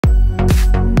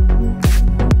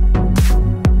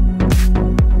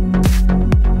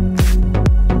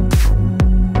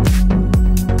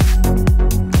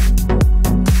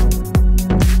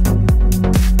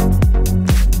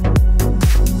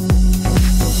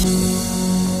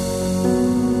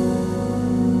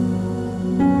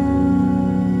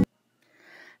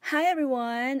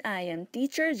everyone,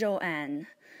 Teacher Joanne.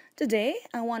 Today,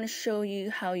 I want to show you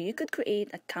how you could create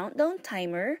a countdown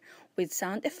timer with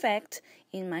sound effect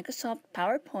in Microsoft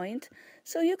PowerPoint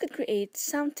so you could create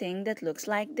something that looks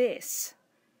like this.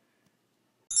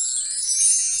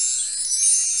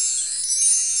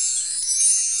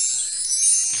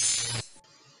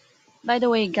 By the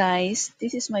way guys,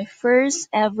 this is my first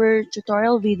ever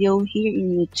tutorial video here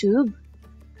in YouTube.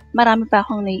 Marami pa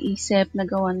akong naiisip na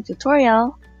gawa ng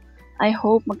tutorial. I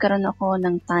hope magkaroon ako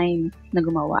ng time na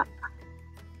gumawa.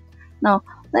 Now,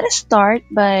 let us start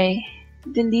by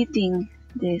deleting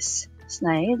this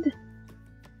slide.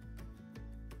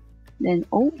 Then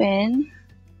open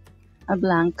a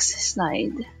blank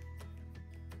slide.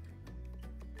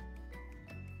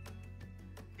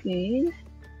 Okay.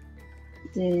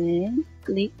 Then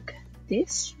click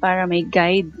this para may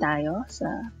guide tayo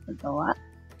sa paggawa.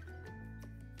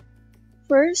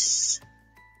 First,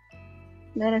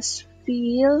 let us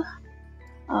fill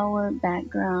our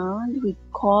background with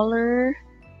color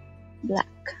black.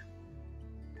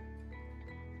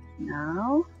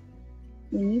 Now,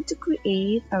 we need to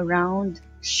create a round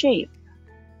shape.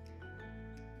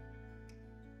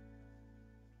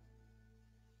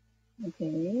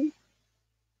 Okay.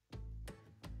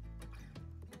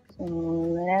 So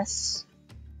let us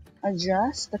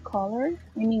adjust the color,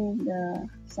 the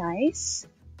size.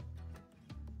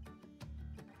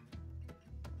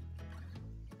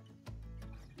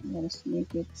 Let's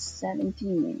make it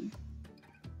 17.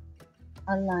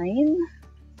 Align,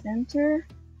 center,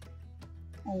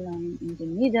 align in the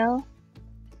middle.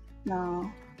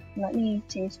 Now, let me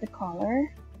change the color.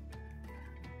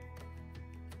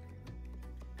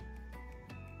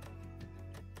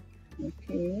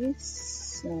 Okay,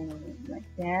 so like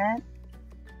that.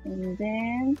 And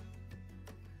then,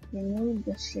 remove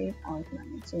the shape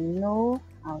outline. So no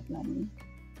outline.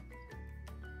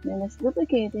 Then let's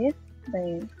duplicate it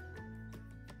by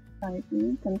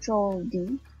typing Control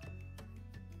D.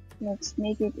 Let's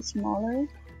make it smaller.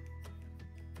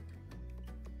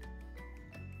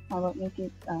 How about make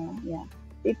it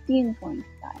 15.5.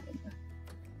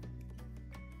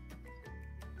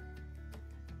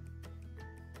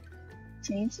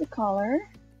 Change the color.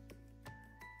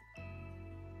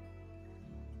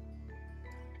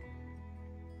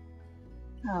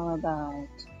 How about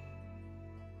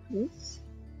this?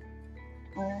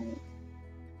 Alright.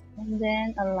 And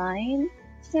then align,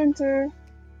 center,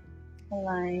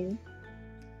 align,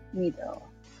 middle.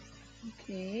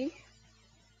 Okay.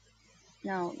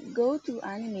 Now go to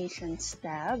Animations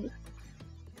tab.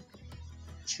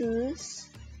 Choose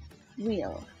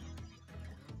Wheel.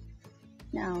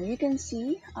 Now you can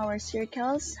see our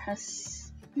circles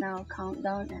has now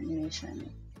countdown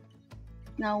animation.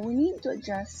 Now we need to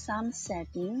adjust some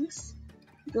settings.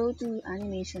 Go to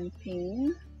Animation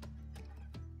pane.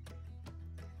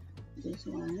 This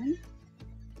one.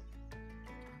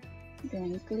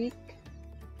 Then click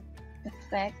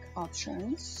Effect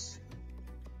Options.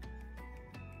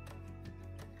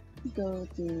 Go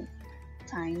to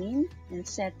Timing and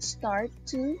set Start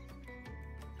to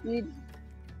with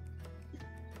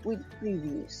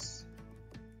previews.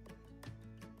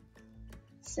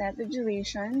 Set the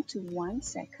duration to 1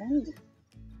 second.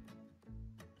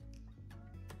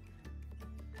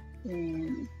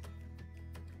 Then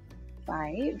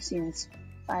 5, since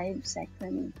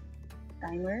 5-second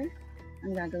timer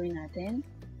ang gagawin natin.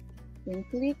 Then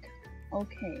click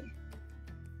OK.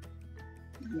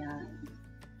 Yan.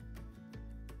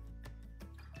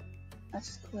 A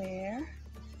square.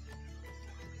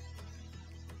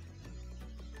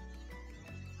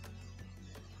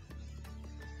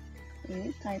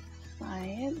 Okay, type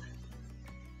 5.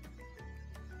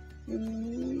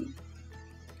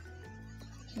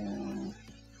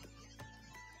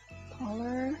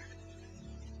 Color.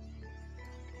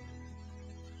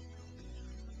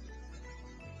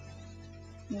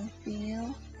 No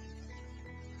fill.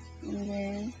 And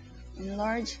then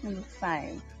enlarge number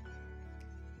 5.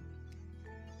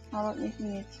 How about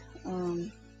making it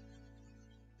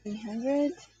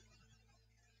 300?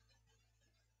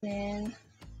 Then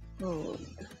bold.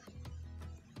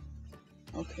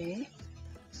 Okay,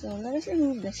 so let us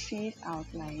remove the shape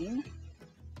outline.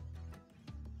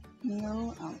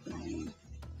 No outline.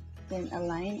 Then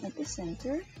align at the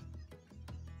center.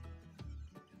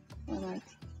 Format.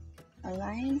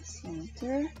 Align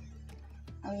center.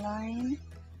 Align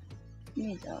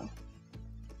middle.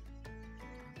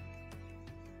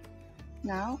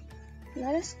 Now,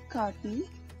 let us copy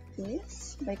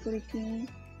this by clicking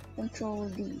Control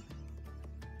D.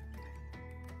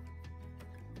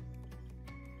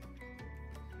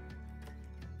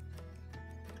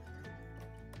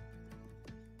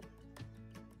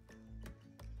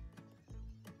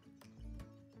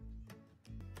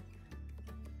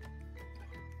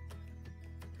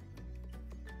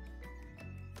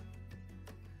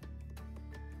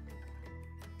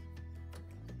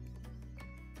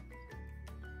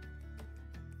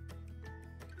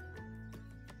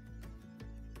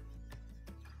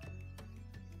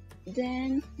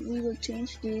 Then we will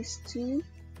change this to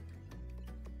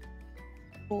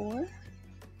 4,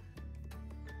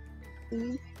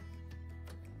 3,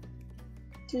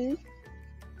 2,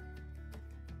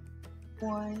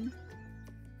 1,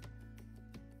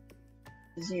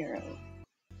 0.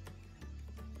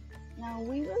 Now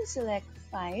we will select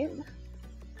 5,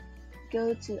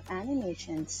 go to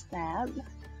Animations tab,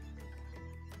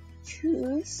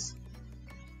 choose,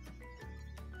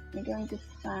 we're going to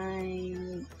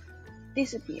find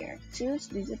Disappear. Choose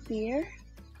Disappear,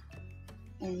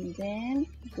 and then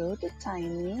go to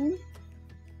Timing,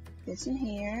 this in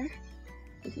here,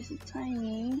 this is the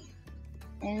timing,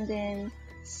 and then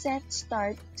set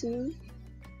Start to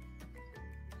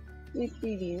with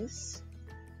Previews,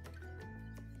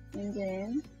 and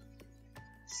then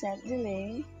set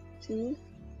Delay to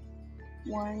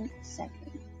 1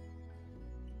 second.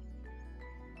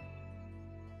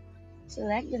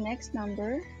 Select the next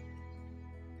number,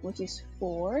 which is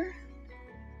 4.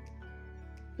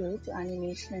 Go to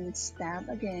Animations tab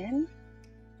again,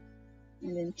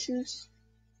 and then choose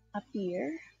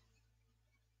Appear.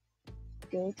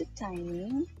 Go to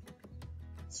Timing,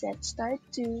 set Start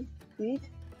to with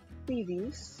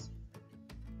Previews.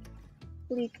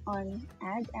 Click on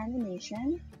Add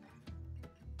Animation,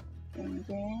 and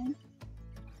then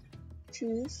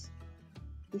choose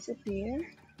Disappear.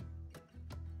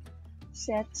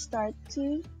 Set Start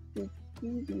to with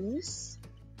Previews,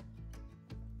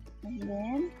 and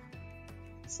then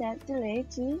set Delay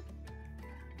to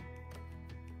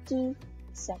 2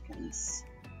 seconds.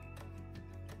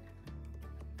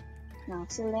 Now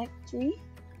select 3,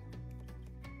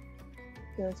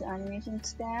 go to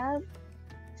Animations tab,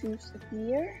 choose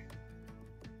Appear,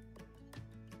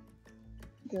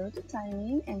 go to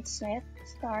Timing and set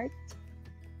Start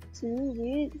to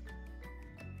with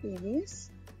Previews.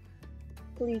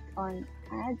 Click on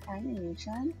Add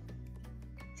Animation,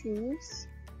 choose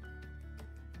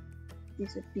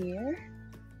Disappear,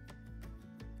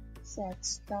 set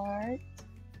Start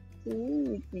to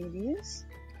with Previews,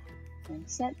 and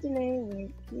set Delay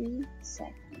with 3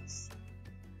 seconds.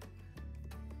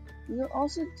 We will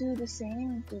also do the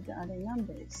same with the other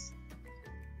numbers.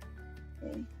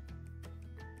 Okay.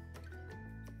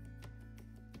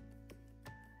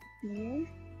 Here,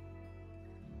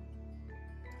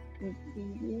 with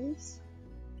Previews,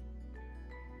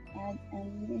 Add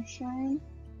Animation,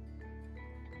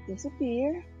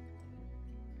 Disappear,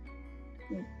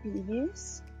 with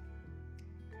Previews,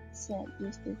 set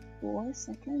this to 4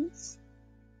 seconds,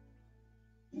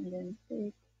 and then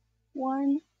click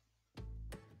 1,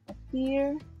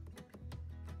 Appear,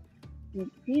 with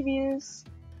Previews,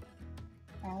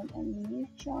 Add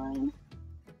Animation,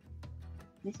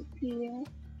 Disappear,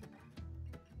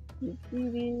 with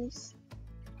Previews,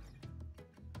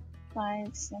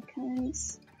 5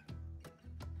 seconds,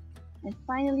 and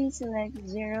finally select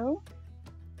 0,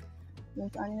 go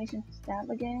to Animation tab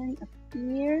again,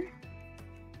 Appear,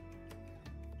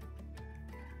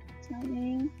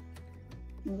 Timing,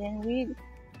 and then with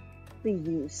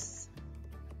Previews.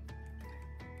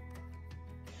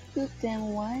 Put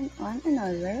them one on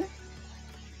another.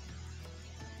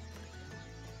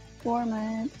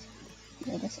 Format,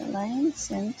 let us align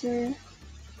center,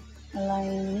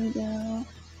 align middle,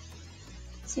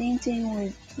 same thing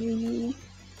with 3,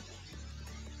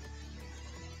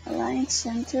 align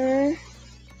center,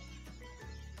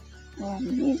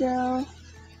 align middle.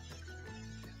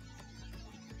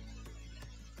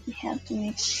 We have to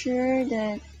make sure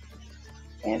that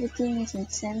everything is in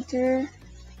center,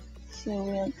 so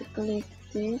we have to click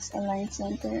this align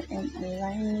center and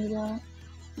align middle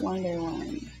one by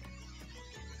one.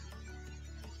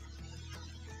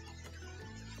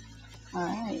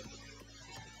 Alright,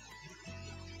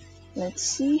 let's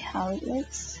see how it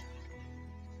looks.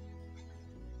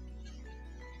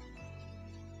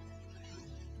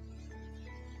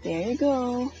 There you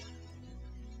go.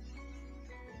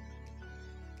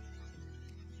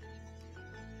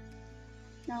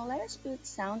 Now let us put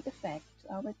sound effect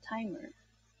to our timer.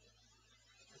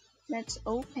 Let's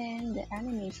open the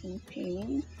animation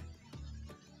pane.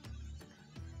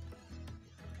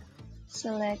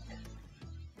 Select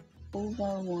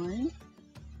oval 1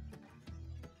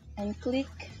 and click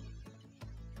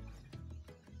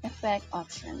Effect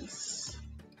Options.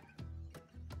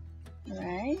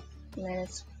 Alright,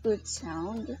 let's put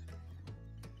sound.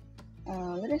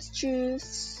 Let us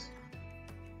choose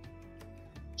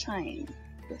chime,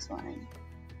 this one.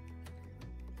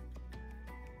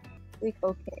 Click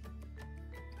OK.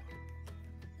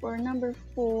 For number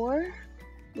 4,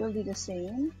 we'll do the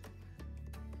same.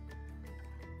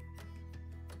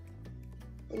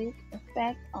 Click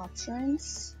Effect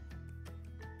Options,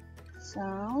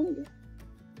 sound,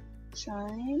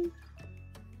 chime.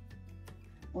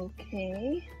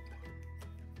 Okay.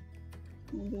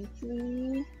 Number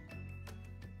 3,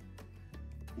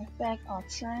 effect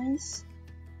options,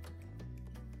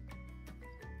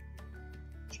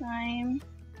 chime.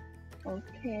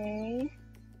 Okay.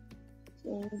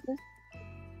 So just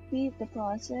repeat the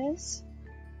process.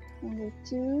 Number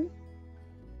 2,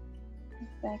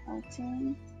 effect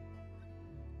options,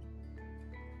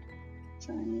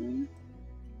 chime.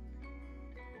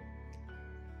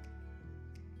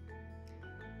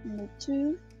 Number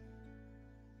 2,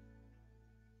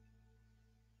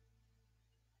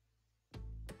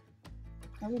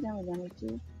 are we done with number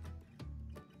 2?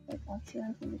 Effect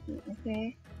options, number 2,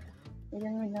 okay. We're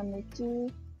done with number 2.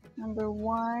 Number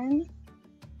 1,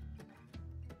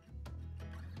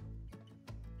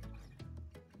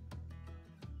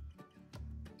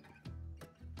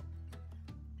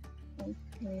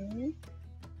 okay.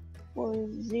 For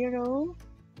 0,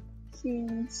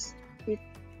 since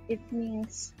it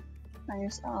means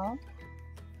time's up,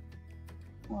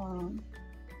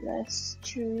 let's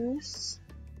choose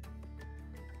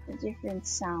a different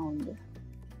sound.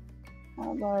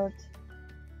 How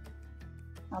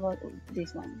about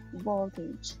this one,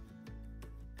 voltage?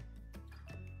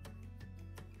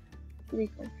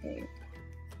 Click OK.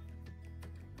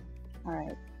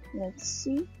 Alright, let's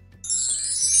see.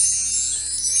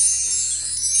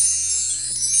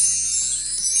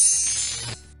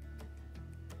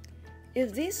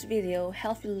 If this video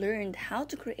helped you learn how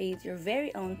to create your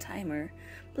very own timer,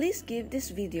 please give this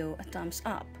video a thumbs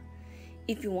up.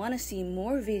 If you want to see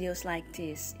more videos like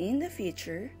this in the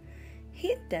future,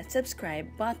 hit that subscribe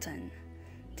button.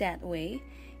 That way,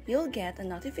 you'll get a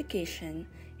notification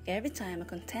every time a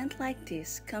content like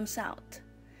this comes out.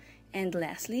 And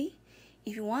lastly,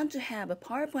 if you want to have a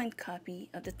PowerPoint copy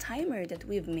of the timer that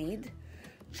we've made,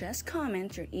 just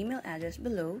comment your email address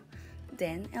below,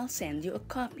 then I'll send you a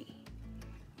copy.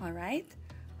 Alright,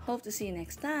 hope to see you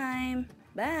next time.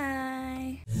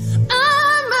 Bye!